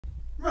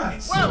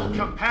Right. Well,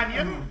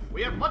 companion,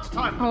 we have much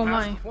time to pass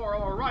my. before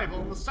our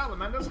arrival in the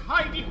Salamander's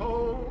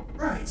hidey-hole.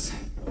 Right. So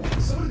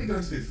what are we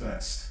going to do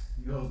first?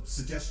 Your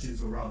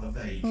suggestions were rather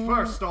vague.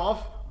 First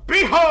off,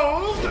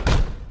 behold!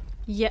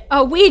 Yeah,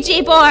 a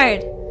Ouija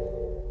board!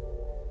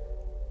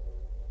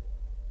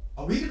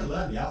 Are we going to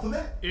learn the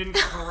alphabet?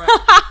 Incorrect.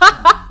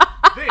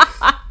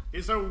 This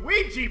is a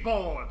Ouija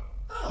board.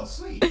 Oh,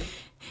 sweet.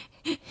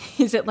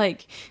 Is it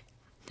like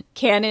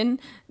canon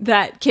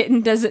that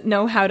Kitten doesn't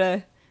know how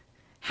to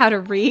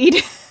read?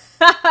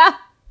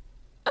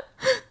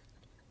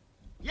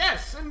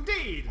 Yes,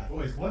 indeed. I've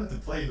always wanted to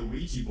play the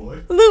Ouija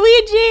board.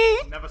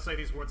 Luigi! Never say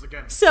these words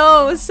again.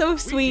 So Ouija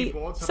sweet,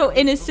 boards have so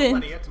been used for innocent.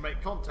 millennia to make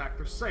contact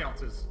through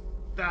seances.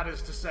 That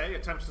is to say,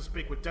 attempts to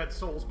speak with dead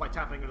souls by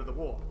tapping into the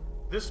warp.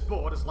 This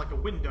board is like a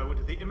window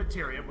into the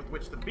immaterium with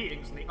which the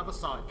beings on the other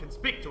side can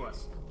speak to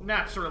us.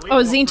 Naturally,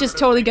 Oh, Zinch is alternatives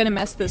totally may gonna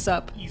mess this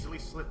up. easily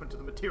slip into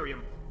the materium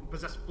and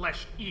possess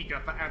flesh eager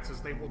for answers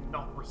they will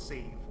not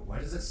receive. Why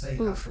does it say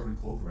Hasbro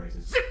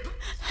Incorporated?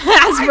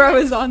 Hasbro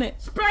is on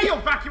it. Spare your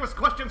vacuous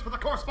questions for the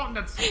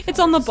correspondence! It's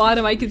on the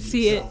bottom, I can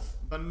see it.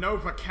 The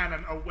Nova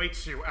Cannon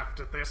awaits you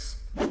after this.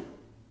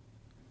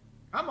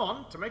 Come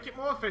on, to make it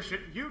more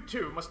efficient, you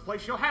too must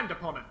place your hand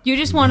upon it. You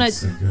just wanna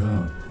Let's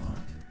go.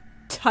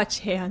 touch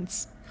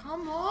hands.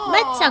 Come on!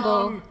 Let's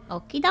go.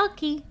 Okie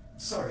dokie.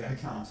 Sorry, I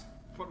can't.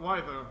 But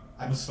why though?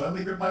 I must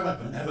firmly grip my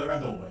weapon, ever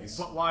and always.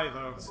 But why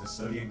though? As a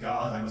custodian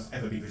guard, I must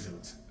ever be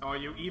vigilant. Are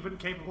you even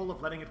capable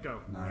of letting it go?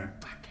 No.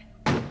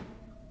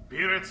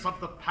 Spirits of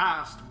the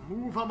past,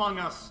 move among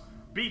us.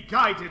 Be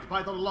guided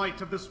by the light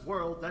of this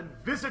world and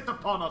visit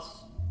upon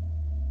us.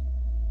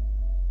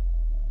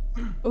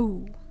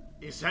 Ooh.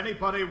 Is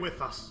anybody with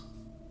us?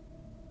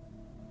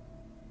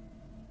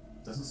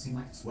 Doesn't seem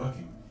like it's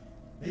working.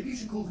 Maybe you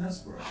should call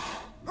Hasbro.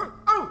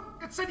 Oh,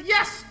 it said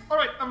yes!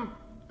 Alright,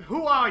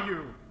 who are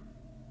you?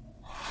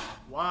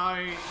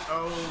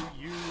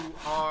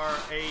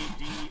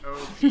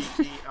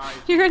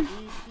 You're an-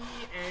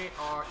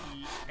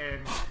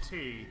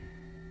 Y-O-U-R-A-D-O-G-T-A-R-E-N-T.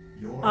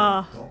 Your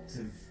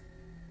adoptive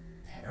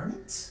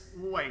parent?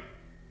 Wait,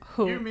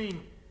 Who? you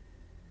mean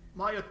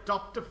my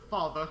adoptive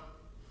father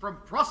from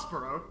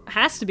Prospero?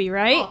 Has to be,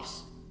 right?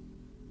 Pops,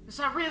 is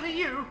that really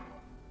you?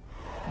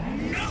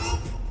 Nope!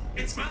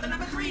 It's father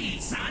number 3,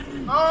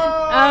 son!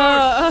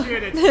 Oh,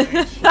 shit, it's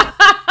Zinch.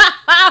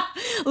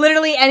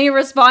 Literally any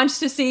response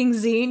to seeing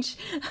Zinch.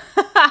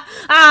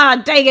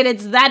 Ah, dang it,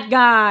 it's that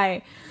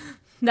guy.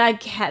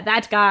 That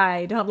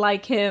guy. Don't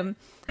like him.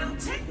 Well,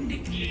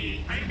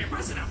 technically, I am your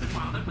present adopted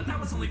father, but that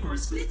was only for a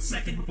split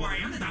second before I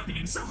unadopted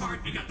him so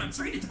hard we got them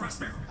straight into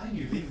Prospero. I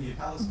knew leaving your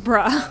palace.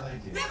 Bruh. I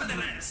like it.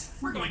 Nevertheless,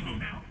 we're going home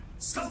now.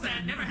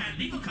 Skulldad never had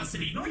legal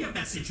custody nor your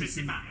best interests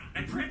in mind,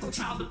 and parental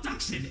child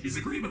abduction is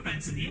a grave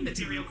offense in the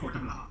immaterial court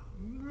of law.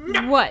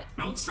 What?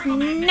 Don't strangle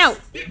Magnus. No.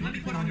 Here, let me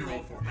put on your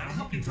old form. That'll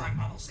help you drive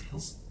model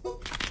sales.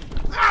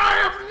 I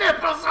have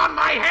nipples on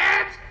my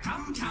head!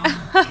 Come. Don't be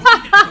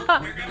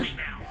difficult. We're going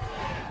now.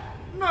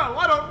 No,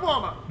 I don't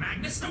wanna.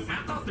 Magnus, don't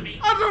mouth off to me.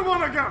 I don't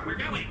wanna go. We're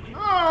going.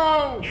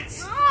 Oh! Yes.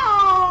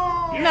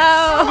 No!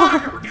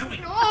 No. We're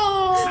going.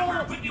 Oh!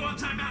 Somewhere put you on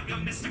timeout,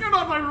 young mister. You're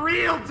not my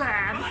real Well,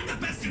 dad! I'm the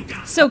best you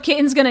got. So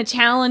Kitten's gonna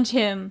challenge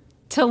him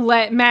to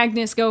let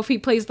Magnus go if he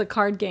plays the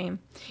card game.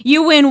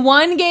 You win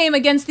one game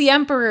against the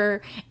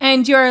Emperor,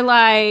 and you're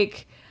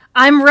like,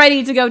 I'm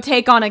ready to go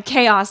take on a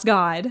Chaos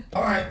God.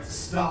 Alright,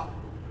 stop.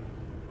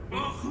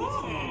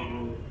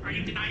 Oh, are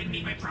you denying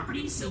me my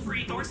property,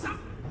 silvery doorstop?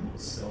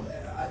 So,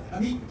 I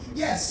mean,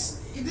 yes.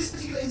 In this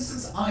particular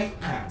instance, I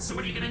am. So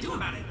what are you gonna do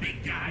about it,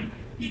 big guy?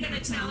 You gonna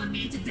tell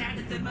me to dad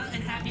at them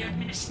and have your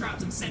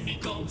administratum send me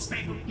gold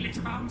spangled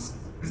glitter bombs?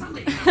 Because I'll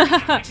let you know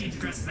I change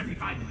addresses every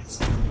 5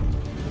 minutes.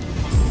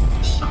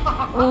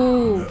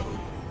 Ooh.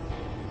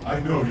 I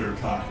know you're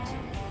kind.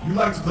 You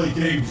like to play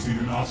games, do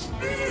you not?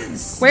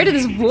 Where did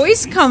this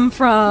voice come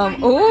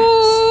from?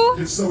 Ooh.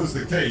 If so is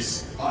the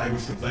case, I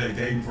wish to play a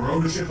game for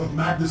ownership of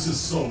Magnus's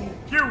soul.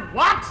 You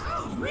what?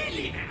 Oh,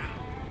 really now?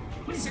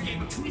 What is your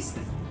game of choice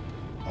then?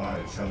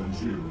 I challenge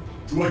you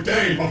to a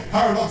game of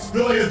Paradox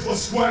Billiards or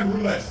Square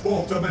Roulette,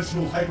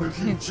 4th-dimensional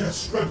hypercube chess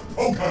strength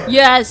poker.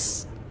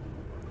 Yes.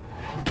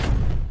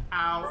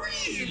 Ow.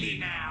 Really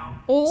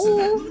now? Oh. So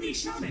that loony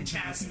shaman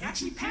chassis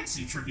actually packs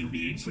you trivial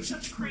beings with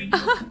such cranial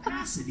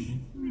capacity.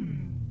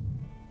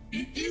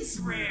 It is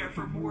rare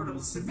for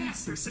mortals to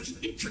master such an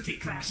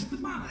intricate clash of the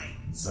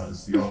minds. That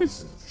is the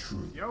opposite of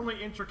truth. The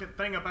only intricate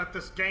thing about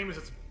this game is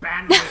its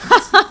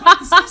bandwidth. Like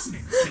the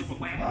specimen,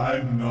 silverware.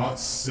 I'm not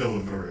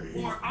silvery.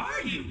 Or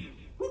are you?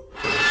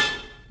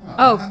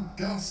 Oh. I'm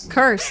ghastly.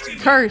 Cursed.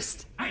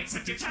 Cursed. I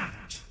accept your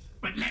challenge.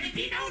 But let it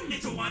be known,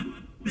 little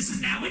one, this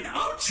is now an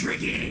ultra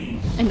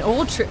game. An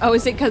ultra. Oh,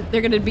 is it because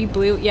they're gonna be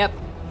blue? Yep.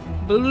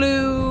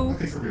 Blue.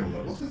 Okay, for real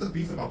though, what's with the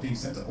beef about being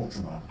sent to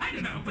Ultramar? I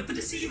don't know, but the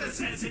deceiver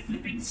says it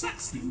flipping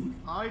sucks, dude.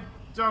 I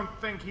don't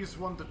think he's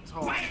one to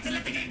talk. Quiet to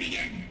let the game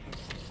begin.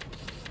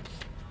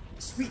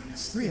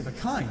 Sweetness, 3 of a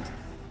kind.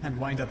 And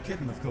wind-up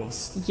kitten, of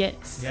course.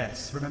 Yes.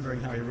 Yes,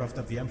 remembering how he roughed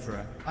up the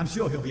Emperor. I'm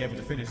sure he'll be able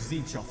to finish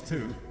Zinch off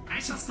too. I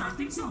shall start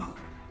things off.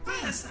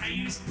 First, I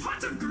use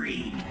Pot of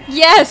Greed.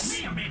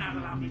 Yes! May or may not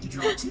allow me to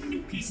draw 2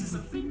 new pieces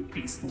of thin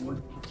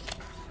pasteboard.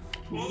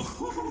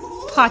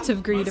 Pot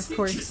of Greed, Most of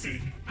course.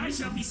 Interesting. I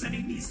shall be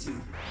sending these two.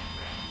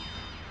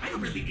 I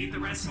don't really need the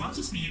rest, so I'll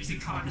just be using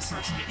card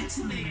destruction to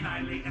instantly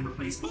annihilate and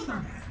replace both our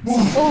hands.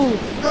 Oh!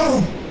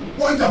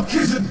 No! Wind up,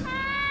 kitten!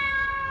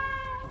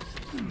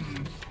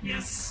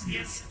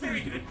 Yes,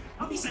 very good.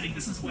 I'll be setting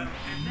this as well,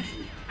 and then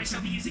I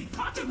shall be using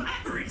Pot of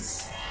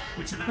Avarice,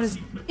 which allows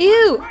me to put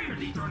Ew.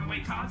 priorly thrown away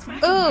cards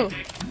back Ooh. in my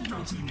deck and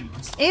draw 2 new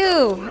ones.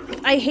 Ew!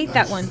 I hate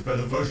that one. That's the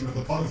better version of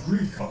the Pot of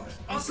Greed card.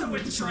 Also, we're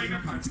destroying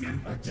our cards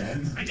again.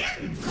 Again?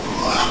 Again!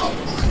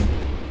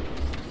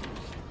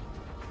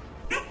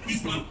 Nope,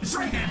 he's blue.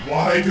 Destroy again.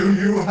 Why do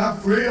you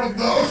have 3 of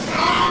those?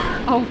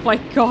 Oh my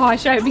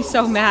gosh, I'd be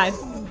so mad.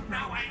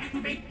 Now I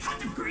activate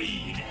Pot of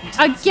Greed. Which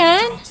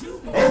Again?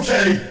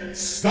 Okay,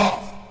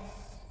 stop!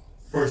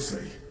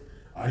 Firstly,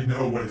 I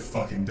know what it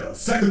fucking does.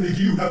 Secondly,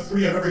 do you have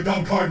 3 of every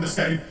dumb card in this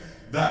game?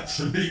 That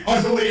should be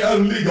utterly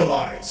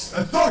illegalized.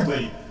 And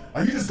thirdly,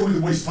 are you just going to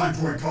waste time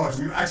drawing cards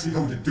or are you actually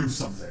going to do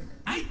something?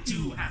 I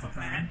do have a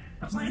plan.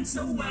 A plan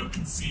so well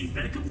conceived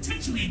that it could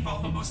potentially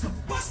involve a most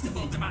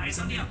combustible demise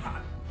on your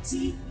part.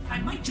 See, I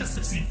might just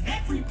have seen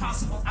every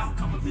possible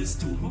outcome of this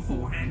duel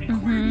beforehand and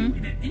cornered you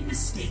in an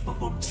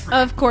inescapable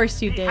trap. Of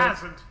course you He did.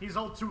 hasn't. He's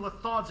all too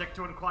lethargic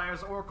to inquire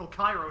as Oracle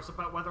Kairos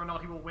about whether or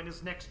not he will win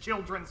his next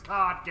children's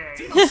card game.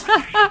 You'll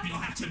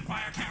have to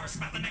inquire Kairos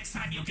about the next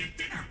time you'll get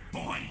dinner,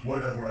 boy.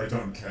 Whatever, I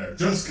don't care.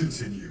 Just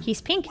continue.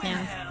 He's pink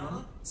now.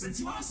 Well, since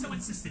you are so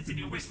insistent in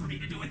your wish for me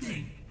to do a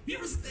thing,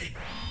 here's the thing.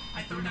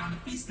 I throw down a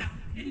face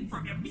down, hidden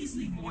from your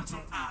measly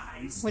mortal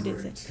eyes. What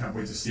is Great. it? Can't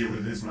wait to see what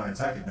it is when I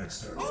attack it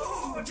next turn.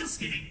 Oh, just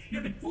kidding.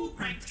 You've been fooled,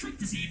 pranked, tricked,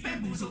 deceived,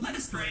 bamboozled, led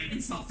astray,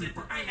 insulted,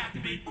 for I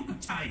activate Book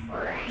of Time.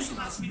 This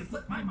allows me to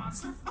flip my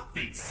monster up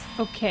face.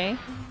 Okay.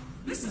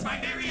 This is my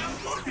very own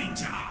morphing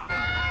job.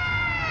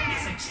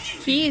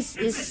 He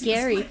is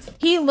scary.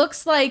 He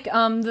looks like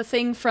the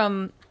thing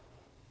from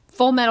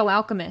Full Metal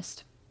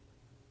Alchemist.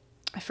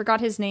 I forgot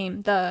his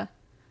name.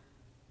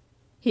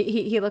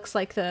 He looks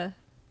like the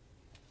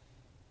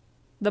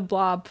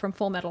blob from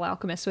Full Metal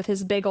Alchemist with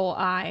his big ol'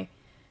 eye.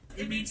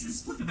 It means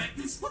this flip event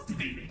is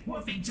flip-activated.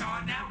 Morphing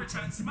Jaw now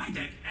returns to my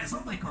deck as all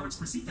my cards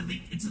proceed to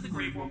leak into the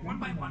graveyard one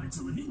by one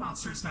until a new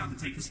monster is found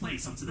to take its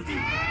place onto the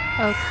field.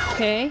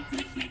 Okay.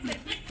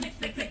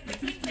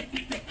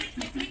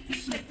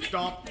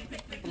 Stop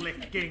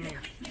flicking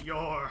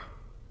your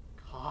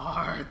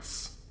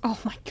cards. Oh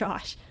my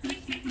gosh.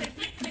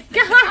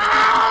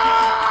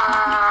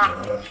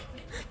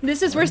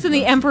 This is worse than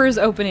the Emperor's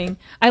opening.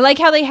 I like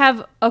how they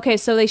have... Okay,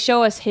 so they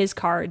show us his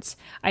cards.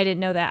 I didn't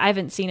know that. I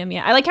haven't seen him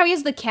yet. I like how he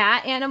has the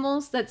cat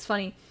animals. That's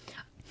funny.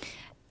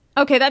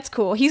 Okay, that's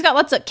cool. He's got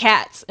lots of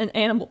cats and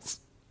animals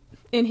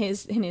in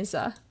his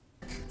deck.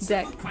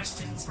 Simple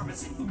questions from a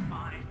simple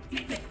mind.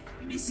 You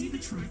may see the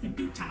truth in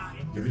due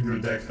time. Giving your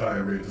deck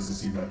diarrhea doesn't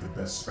seem like the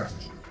best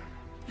strategy.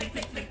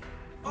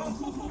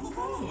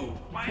 Oh,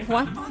 why I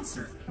What? found a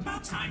monster.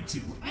 About time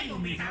too. I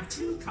only have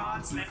 2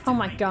 cards left. Oh in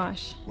my deck.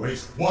 gosh. Wait,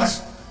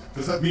 what?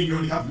 Does that mean you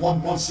only have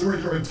 1 monster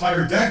in your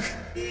entire deck?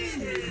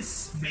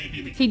 Yes,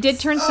 maybe the He did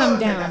turn some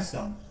down. That's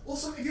dumb.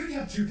 Also, if you only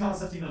have 2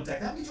 cards left in your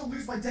deck, that means you'll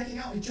lose by decking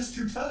out in just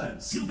 2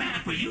 turns. Too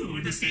bad for you,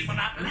 this game will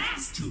not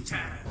last 2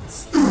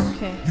 turns.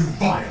 Okay. You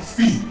vile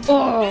fiend!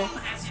 Oh.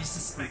 Well, as you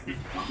suspected,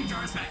 Monkey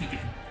Jar is back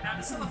again. Now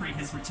to celebrate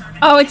his return...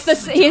 Oh, it's the-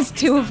 he has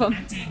 2 of them.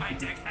 Emptying my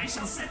deck, I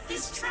shall set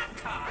this trap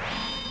card.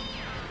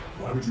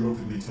 Why would you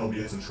openly tell me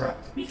it's a trap?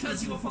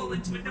 Because you will fall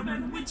into it no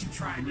matter what you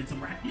try, little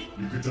ratling.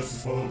 You could just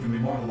as well openly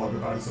monologue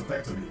about its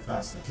effect on me if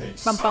that's the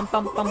case. Bum, bum,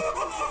 bum, bum.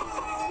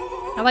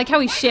 I like how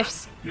he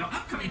shifts. Your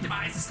upcoming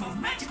device is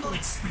called Magical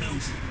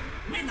Explosion.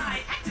 When I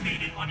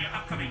activate it on your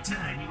upcoming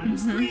turn, you will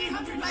lose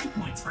 300 life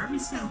points for every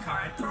spell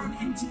card thrown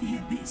into the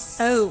abyss.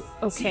 Oh,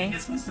 okay. Seeing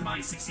as most of my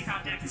 60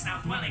 card deck is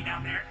now dwelling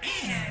down there,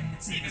 and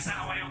seeing as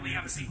how I only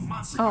have a single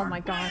monster Oh card, my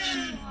gosh.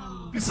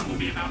 well, this will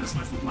be about as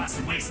much of a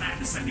blasted wasteland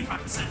as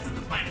 75% of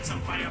the planet's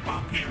owned by a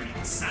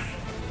barbarian sunny.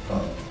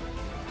 Oh.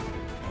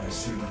 I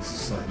assume this is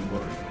slightly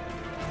worrying.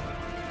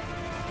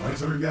 My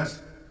turn yet?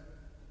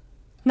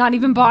 Not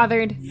even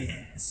bothered.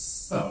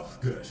 Yes. Oh,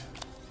 good.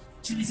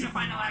 Choose your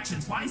final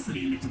actions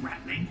wisely, little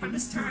ratling, for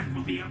this turn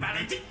will be a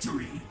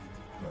valedictory.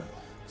 Well,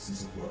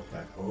 since it worked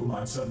back home,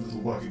 I'm certain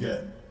it'll work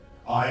again.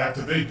 I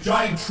activate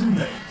Giant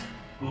Trunade!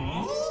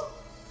 Oh?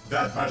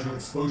 That magical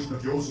explosion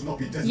of yours will not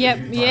be designated Yep,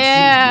 anytime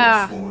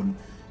yeah. soon, Spawn.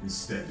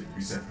 Instead, it will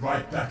be sent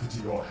right back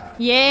into your hand.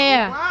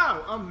 Yeah.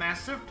 Wow, a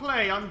massive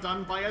play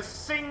undone by a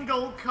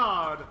single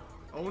card.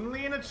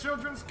 Only in a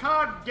children's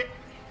card game.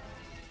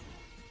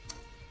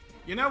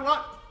 You know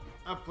what?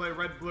 I play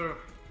red-blue.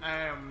 I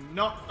am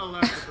not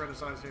allowed to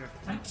criticize here.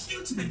 A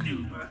cute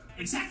maneuver.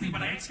 Exactly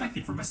what I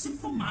expected from a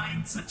simple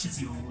mind such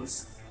as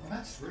yours. Well,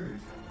 that's rude.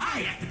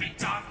 I activate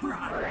Dark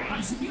Bride.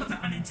 I feel to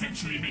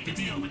unintentionally make a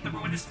deal with the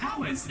ruinous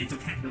powers, little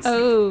candlestick.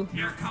 Oh.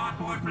 Your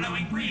cardboard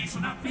blowing breeze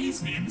will not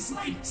faze me in the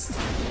slightest.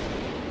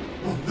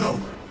 Oh no!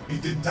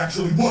 It didn't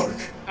actually work!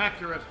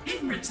 Accurate.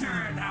 In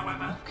return,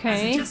 however,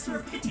 Okay. as a gesture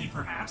of pity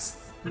perhaps,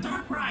 The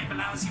Dark Bribe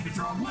allows you to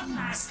draw one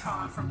last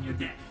card from your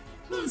deck.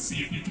 We'll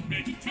see if you can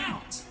make it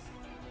count.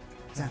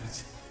 Damn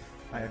it.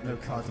 I have no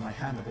cards in my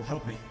hand that will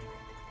help me.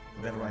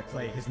 Whatever I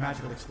play, his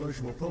magical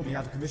explosion will pull me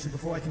out of commission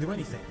before I can do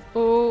anything.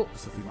 Oh.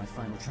 This will be my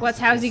final chance. What's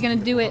how's he gonna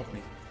do it?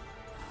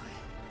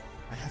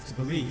 I have to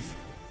believe.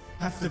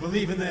 Have to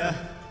believe in their...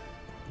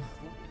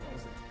 What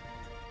was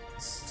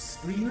it?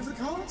 Spleen of the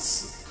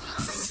cards?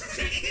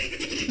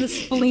 The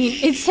spleen.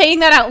 It's saying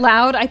that out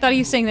loud. I thought he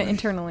was saying that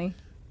internally.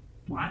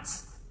 What?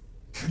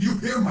 Can you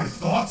hear my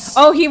thoughts?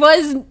 Oh, he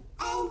was.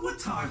 Oh,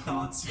 what are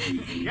thoughts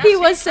really? He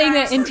was saying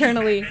that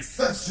internally.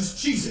 That's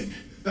just cheating.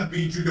 That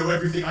means you know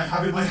everything I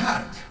have in my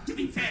hand. To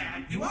be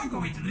fair, you are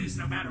going to lose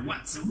no matter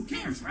what, so who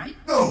cares, right?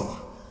 No,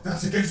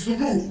 that's against the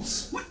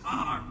rules. What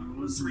are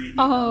rules, really?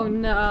 Oh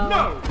no.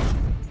 No!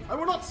 I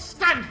will not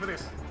stand for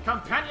this!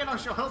 Companion, I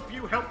shall help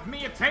you help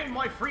me attain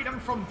my freedom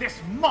from this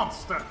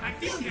monster! I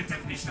feel your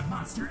definition of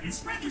monster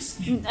is rather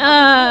skewed.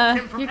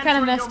 Him from You're kind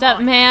of entering messed your up,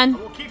 mind. man. I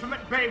will keep him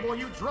at bay while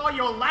you draw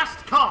your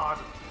last card!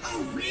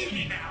 Oh,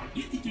 really now?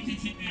 You think you can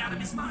keep me out of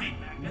his mind,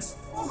 Magnus?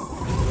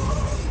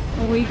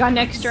 We got an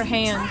extra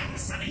hand. Try,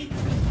 sonny.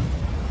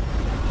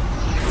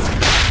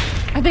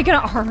 Are they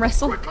gonna arm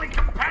wrestle? Quickly,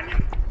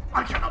 companion!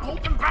 I cannot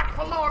hold them back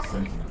for long!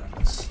 Thank you,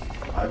 Magnus.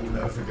 I will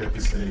never forget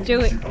this day.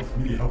 Do it. You helped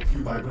me help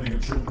you by winning a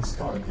children's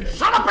card game.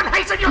 Shut up and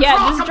hasten your Yeah,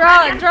 draw, just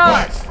draw it, companion!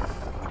 draw it.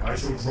 Right. I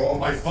shall draw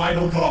my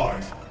final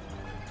card.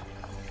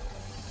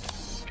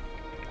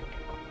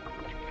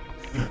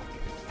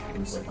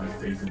 Looks like my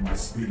faith in my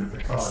spleen of the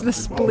cards. The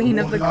spleen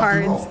of the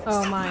cards.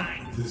 Oh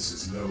my. This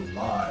is no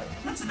lie.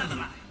 That's another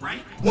lie,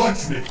 right?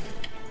 Watch me!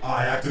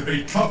 I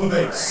activate Cup of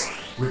Ace.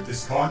 With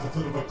this card, the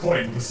flip of a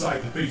coin will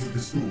decide the fate of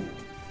this duel.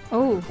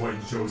 Oh. If the coin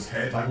shows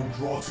head, I will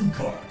draw 2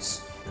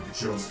 cards. If it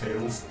shows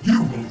tails,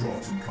 you will draw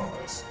 2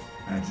 cards.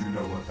 And you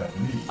know what that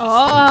means.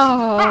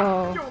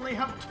 Oh. You only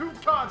have 2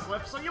 cards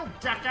left, so you'll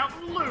deck out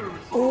and lose!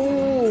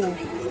 Oh.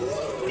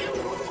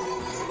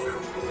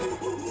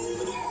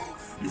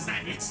 Is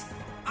that it?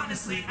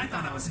 Honestly, I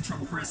thought I was in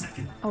trouble for a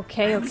second.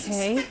 Okay, I was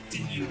okay.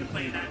 expecting you to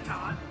play that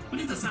card, but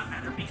it does not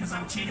matter because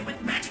I'll chain it with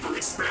Magical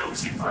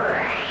Explosion. No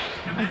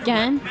matter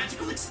Again? what,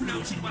 Magical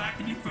Explosion will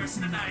activate first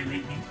and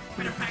annihilate me.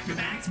 Better pack your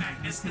bags,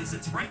 Magnus, because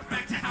it's right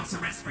back to house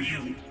arrest for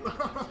you.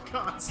 Oh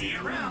god. See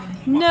you around.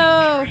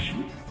 No.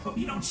 Hope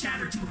you don't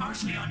shatter too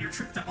harshly on your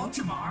trip to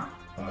Ultramar.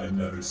 I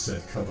never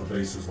said Cup of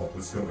Ace was what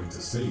was going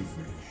to save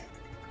me.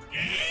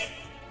 Eh?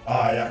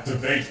 I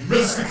activate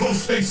Mystical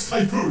Space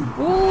Typhoon!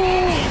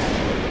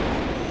 Ooh.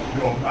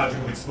 Your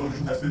magical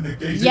explosion has been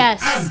negated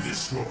Yes. and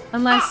destroyed.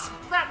 Unless. Ah,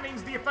 that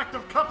means the effect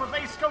of Cup of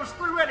Ace goes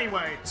through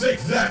anyway! Take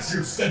that,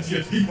 you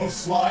sentient heap of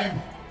slime!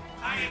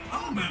 I am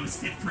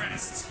almost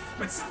impressed.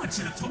 But someone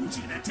should have told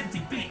you that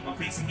tempting fate while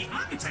facing the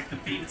architect of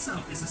fate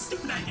itself is a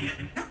stupid idea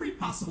in every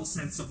possible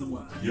sense of the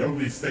word. The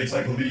only fate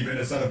I believe in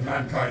is that of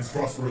mankind's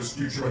prosperous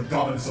future and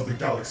dominance of the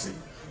galaxy.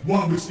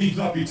 One which need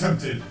not be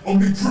tempted,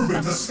 only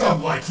proven to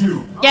scum like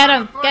you. Get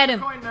him. Throw Get the him.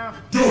 coin now.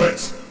 Do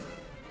it!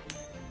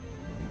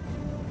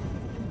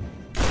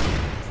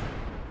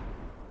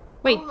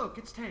 Wait. Oh look,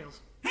 it's tails.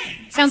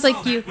 Hey, Sounds I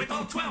like saw you. that with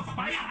all 12 of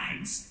my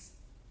eyes.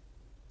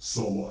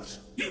 So what?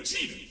 You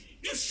cheated.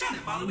 You shot it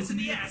while it was in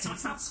the air so it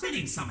stopped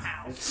spinning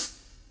somehow.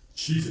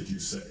 Cheated, you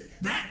say?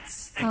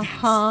 That's against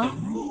Uh-huh.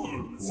 the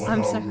rules. What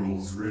I'm are sorry.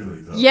 rules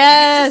really, though?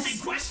 Yes.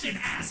 Interesting question,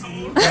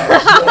 asshole. Now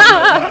draw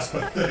your last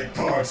pathetic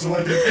card so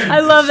I can end I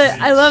love this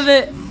it. I love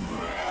it.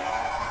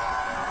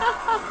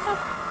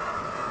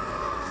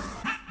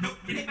 Ah, nope,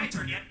 it ain't my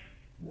turn yet.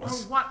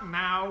 Oh, what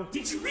now?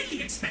 Did you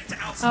really expect to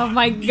outsmart Oh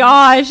my me?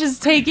 gosh, it's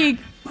taking.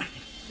 But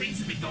things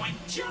have been going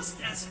just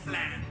as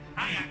planned.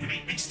 I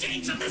activate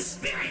Exchange of the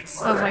Spirits.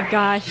 Oh my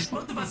gosh. If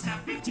both of us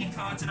have 15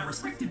 cards in our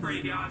respective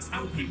graveyards,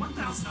 I will pay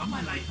 1,000 of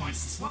my life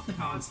points to swap the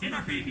cards in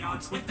our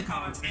graveyards with the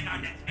cards in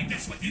our deck. And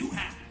guess what you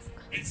have?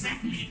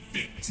 Exactly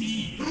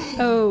 15.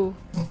 Oh.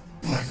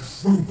 By the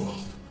frugal!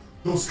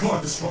 Those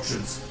card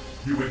destructions!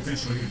 You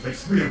intentionally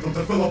placed 3 of them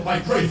to fill up my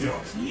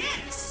graveyard!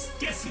 Yes!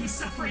 Guess who's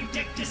suffering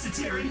deck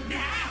dysentery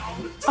now?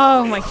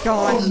 Oh my Oh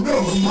gosh.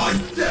 no, my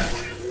deck!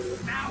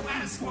 Now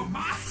as for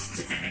my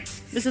deck...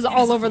 This is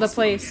all over the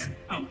place.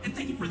 Oh, and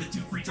thank you for the 2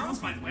 free draws,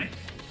 by the way.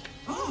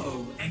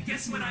 Oh, and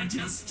guess what I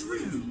just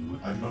drew?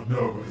 I do not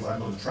know because I'm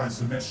not a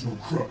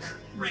transdimensional crook.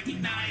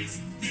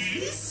 Recognize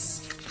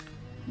this?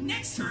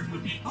 Next turn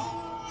would be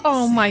all the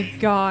Oh my same.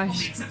 gosh.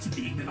 Only exception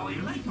being that all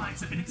your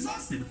lifelines have been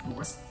exhausted, of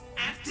course.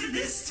 After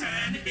this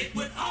turn, it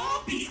would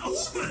all be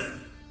over.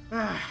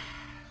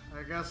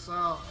 I guess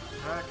I'll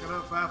pack it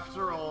up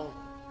after all.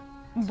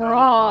 Tell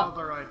Bruh.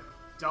 Father I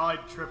died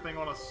tripping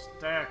on a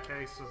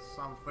staircase or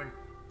something.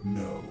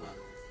 No.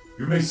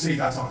 You may say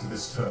that after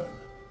this turn.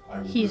 I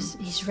will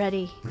He's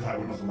ready. but I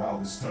will not allow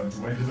this turn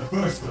to end in the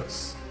first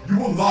place. You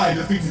will lie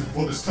defeated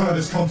before this turn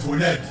has come to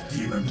an end,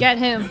 demon. Get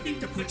No him.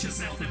 need to put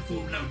yourself in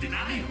full-blown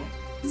denial.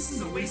 This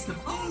is a waste of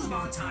all of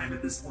our time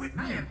at this point,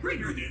 and I have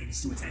greater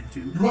games to attend to.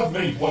 You have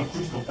made one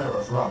critical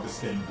error throughout this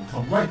game and will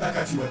come right back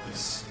at you at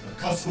this, the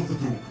cusp of the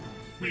duel.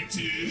 Which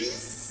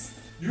is...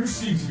 You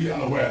seem to be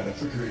unaware that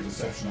trickery and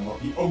deception are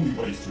not the only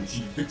ways to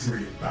achieve victory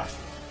in battle.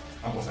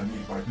 And what I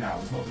need right now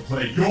is not to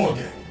play your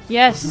game.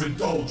 Yes. But to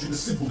indulge in the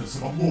simpleness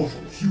of a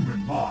mortal human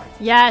mind.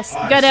 Yes,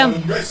 I get him.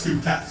 summon Rescue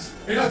Cat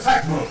in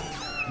attack mode.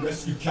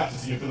 Rescue Cat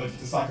has the ability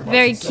to sacrifice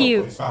Very himself cute.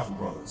 for his battle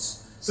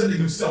brothers, sending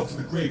himself to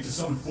the grave to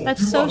summon forth That's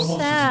two so other monsters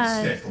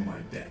sad. instead from my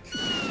deck.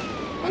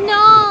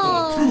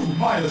 No. True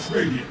mindless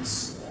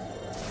radiance.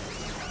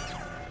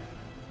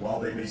 While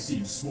they may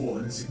seem small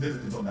and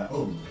insignificant on their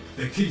own,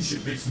 their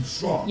kinship makes them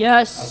strong.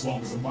 Yes. As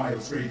long as a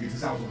mindless radiance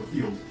is out on the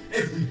field,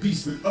 every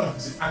beast with Earth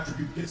as its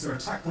attribute gets their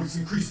attack points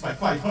increased by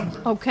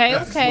 500. Okay,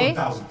 That is okay.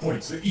 1,000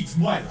 points for each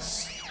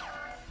mindless.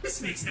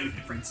 This makes no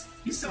difference.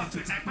 You still have to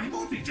attack my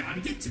Morphin Jar to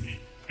get to me.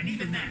 And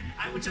even then,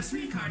 I would just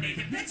reincarnate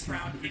him next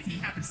round if he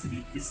happens to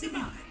meet his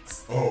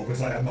demise. Oh, but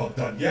I am not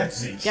done yet,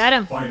 Zeech. Get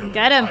him. Finally,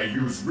 Get him. I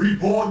use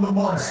Reborn the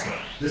Monster.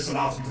 This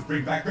allows me to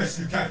bring back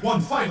Rescue Cat one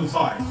final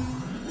time.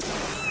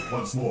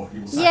 Once more, he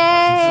will sacrifice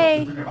Yay.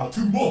 himself to bring about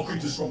two more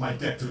creatures from my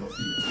deck to the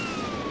field.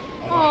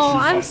 Oh,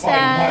 I'm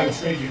sad.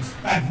 Mindless Radiance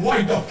and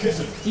Wind Up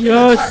Kitten. in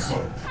Yes. attack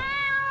mode.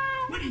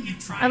 What are you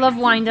trying I love to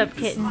Wind do Up with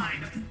this Kitten.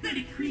 line of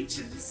pathetic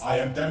creatures? I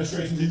am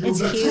demonstrating to you It's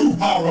the cute. true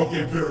power of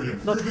the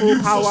Imperium. The through true use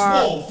of power.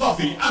 small,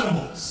 fluffy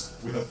animals.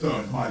 With a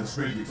third Mindless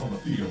Radiance on the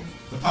field,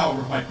 the power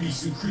of my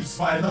beasts increased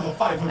by another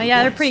 500 Oh,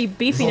 yeah, they're points, pretty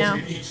beefy now.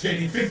 resulting in each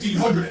gaining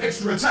 1,500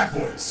 extra attack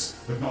points.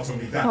 But not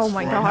only that, Oh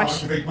my for I now gosh.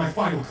 activate my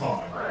final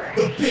card,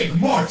 the Big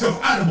March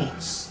of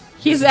Animals.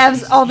 He This has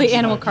increases all the each of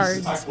animal my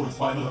beasts' cards. Attack points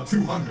by another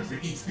 200 for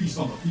each beast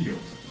on the field.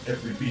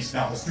 Every beast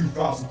now has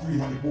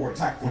 2,300 more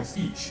attack points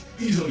each,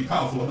 easily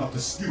powerful enough to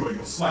skewer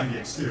your slimy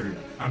exterior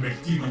and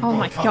make Demon Oh God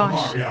my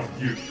gosh. Calamari out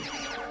of you.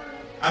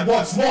 And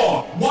what's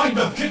more, Wind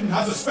Up Kitten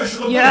has a special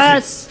ability.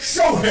 Yes.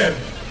 Show him!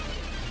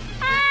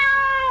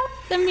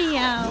 The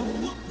meow.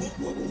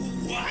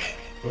 What?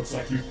 Looks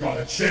like you've got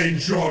to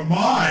change your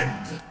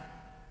mind.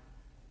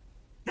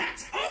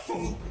 That's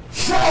awful!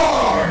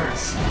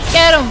 Charge!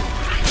 Get him.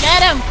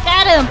 Get him.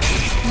 Get him.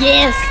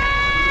 Yes.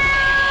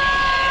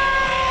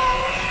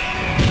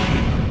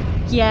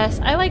 Yes,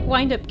 I like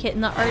Wind Up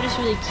Kitten. The art is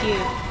really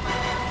cute.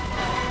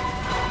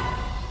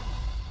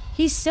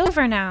 He's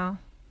silver now.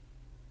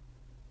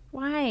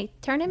 Why?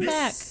 Turn him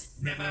back. This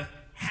never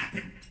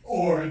happened.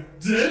 Or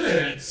did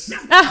it?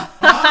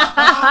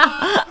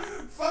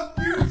 Fuck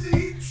you,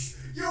 Teach!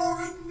 You're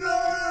a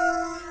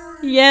nerd!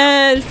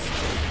 Yes.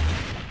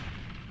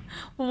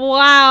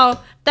 Wow,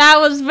 that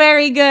was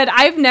very good.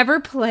 I've never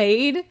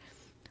played,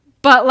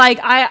 but like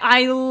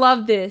I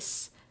love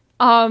this.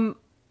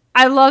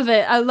 I love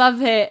it. I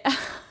love it.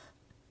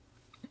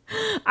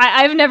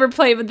 I've never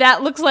played, but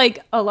that looks like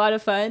a lot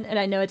of fun, and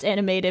I know it's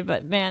animated,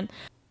 but man.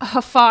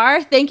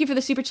 Hafar, thank you for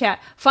the super chat.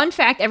 Fun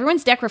fact,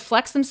 everyone's deck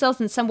reflects themselves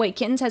in some way.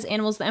 Kittens has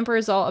animals. The Emperor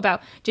is all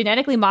about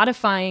genetically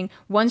modifying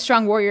one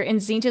strong warrior, and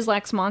Zinjas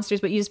lacks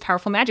monsters but uses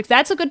powerful magic.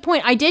 That's a good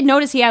point. I did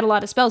notice he had a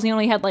lot of spells. He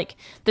only had like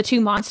the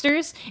 2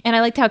 monsters, and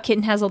I liked how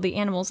Kitten has all the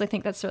animals. I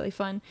think that's really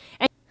fun.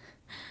 And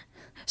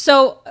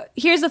so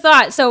here's the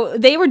thought. So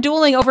they were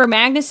dueling over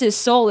Magnus's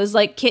soul. Is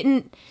like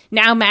Kitten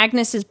now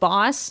Magnus's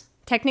boss,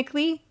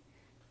 technically?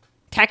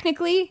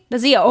 Technically?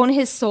 Does he own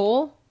his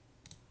soul?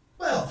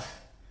 Well,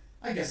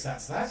 I guess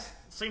that's that.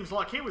 Seems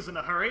like he was in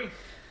a hurry.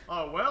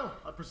 Oh well,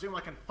 I presume I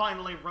can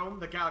finally roam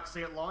the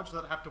galaxy at large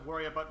without have to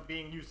worry about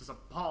being used as a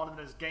pawn in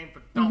his game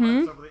for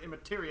dominance over the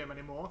Immaterium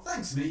anymore.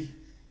 Thanks, me.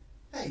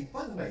 Hey,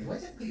 by the way, do I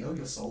technically own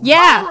your soul?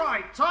 Yeah.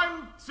 Alright,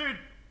 time to...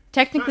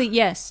 Technically,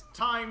 yes.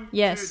 Time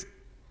Yes.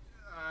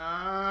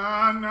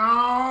 to...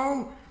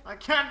 No! I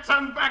can't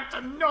turn back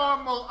to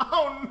normal!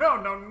 Oh no,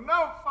 no,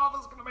 no!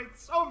 Father's gonna make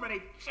so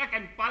many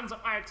chicken buns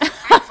at my expense!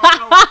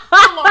 Come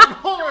on,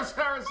 Horus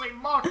Heresy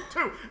Mark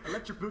II!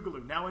 Electric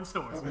Boogaloo now in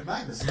stores. With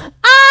Magnus.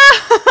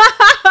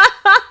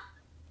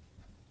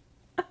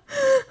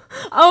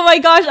 Oh my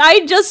gosh,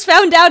 I just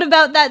found out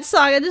about that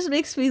song. It just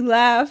makes me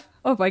laugh.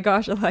 Oh my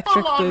gosh, Electric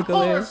Come on,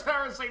 Boogaloo. Horus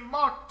Heresy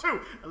Mark II!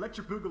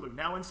 Electric Boogaloo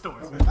now in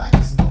stores. With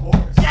Magnus and the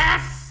horse.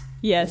 Yes!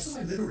 Yes.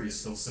 My livery is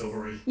still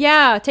silvery.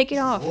 Yeah, take it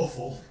off.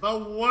 Awful. The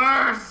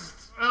worst!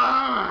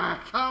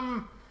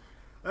 Come,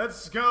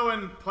 let's go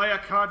and play a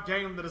card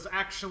game that is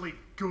actually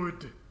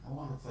good. I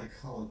want to play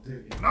Call of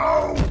Duty.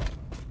 No!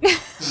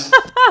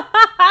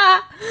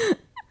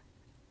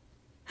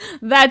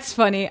 That's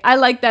funny. I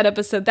like that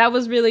episode. That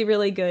was really,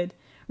 really good.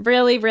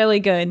 Really, really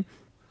good.